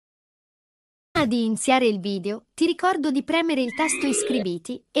Prima di iniziare il video, ti ricordo di premere il tasto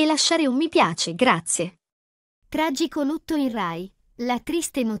iscriviti e lasciare un mi piace, grazie. Tragico lutto in Rai. La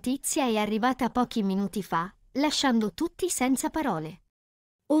triste notizia è arrivata pochi minuti fa, lasciando tutti senza parole.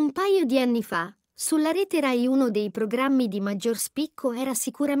 Un paio di anni fa, sulla rete Rai uno dei programmi di maggior spicco era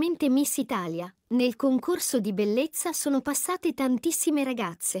sicuramente Miss Italia. Nel concorso di bellezza sono passate tantissime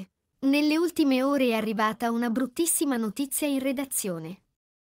ragazze. Nelle ultime ore è arrivata una bruttissima notizia in redazione.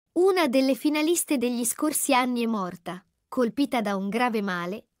 Una delle finaliste degli scorsi anni è morta, colpita da un grave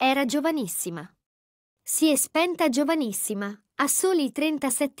male, era giovanissima. Si è spenta giovanissima, a soli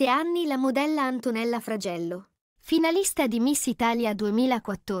 37 anni la modella Antonella Fragello, finalista di Miss Italia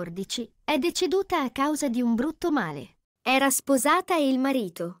 2014, è deceduta a causa di un brutto male. Era sposata e il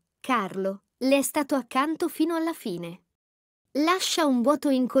marito, Carlo, le è stato accanto fino alla fine. Lascia un vuoto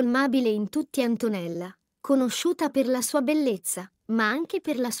incolmabile in tutti Antonella, conosciuta per la sua bellezza, ma anche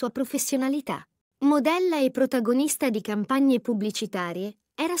per la sua professionalità. Modella e protagonista di campagne pubblicitarie,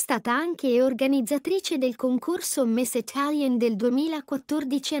 era stata anche organizzatrice del concorso Miss Italian del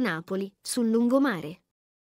 2014 a Napoli, sul lungomare.